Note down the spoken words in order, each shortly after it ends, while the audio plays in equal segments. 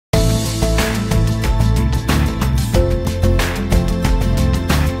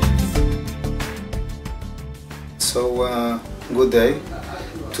good day.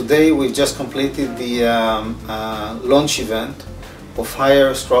 Today we've just completed the launch event of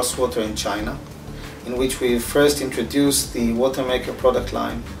Higher Strauss Water in China, in which we first introduced the water maker product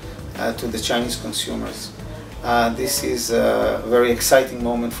line to the Chinese consumers. This is a very exciting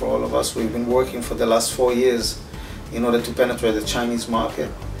moment for all of us. We've been working for the last 4 years in order to penetrate the Chinese market,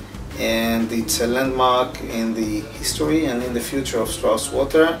 and it's a landmark in the history and in the future of Strauss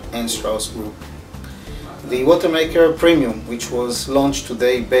Water and Strauss Group. The Water Maker Premium, which was launched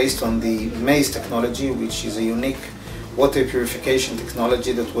today based on the maize technology, which is a unique water purification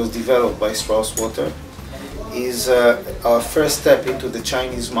technology that was developed by Strauss Water, is our first step into the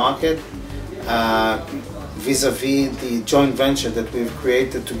Chinese market vis-a-vis the joint venture that we've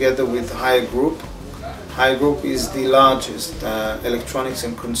created together with Haier Group. Haier Group is the largest electronics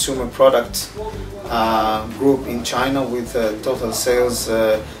and consumer products group in China, with total sales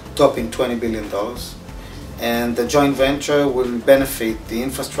topping $20 billion. And the joint venture will benefit the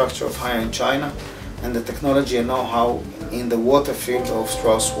infrastructure of Haier in China and the technology and know-how in the water field of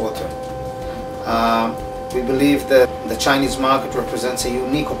Strauss Water. We believe that the Chinese market represents a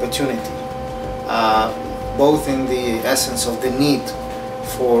unique opportunity, both in the essence of the need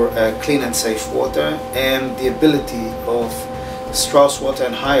for clean and safe water and the ability of Strauss Water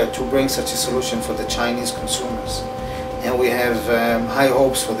and Haier to bring such a solution for the Chinese consumers. And we have high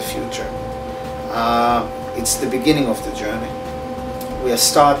hopes for the future. It's the beginning of the journey. We are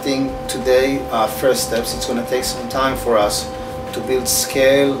starting today our first steps. It's going to take some time for us to build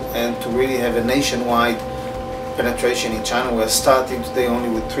scale and to really have a nationwide penetration in China. We're starting today only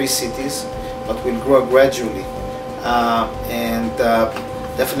with 3 cities, but we'll grow gradually.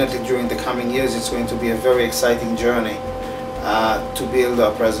 Definitely during the coming years, it's going to be a very exciting journey to build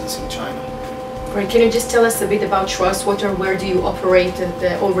our presence in China. Great. Can you just tell us a bit about Strauss Water? Where do you operate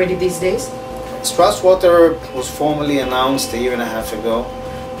already these days? Strauss Water was formally announced 1.5 years ago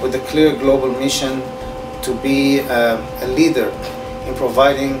with a clear global mission to be a leader in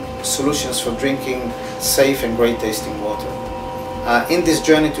providing solutions for drinking safe and great tasting water. In this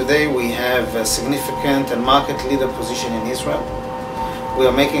journey today, we have a significant and market leader position in Israel. We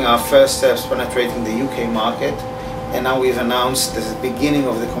are making our first steps penetrating the UK market, and now we've announced the beginning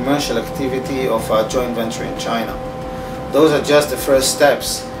of the commercial activity of our joint venture in China. Those are just the first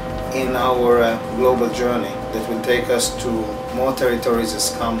steps in our global journey that will take us to more territories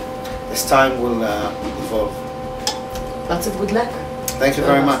as time will evolve. Lots of good luck. Thank you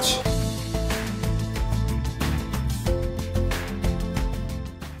very much.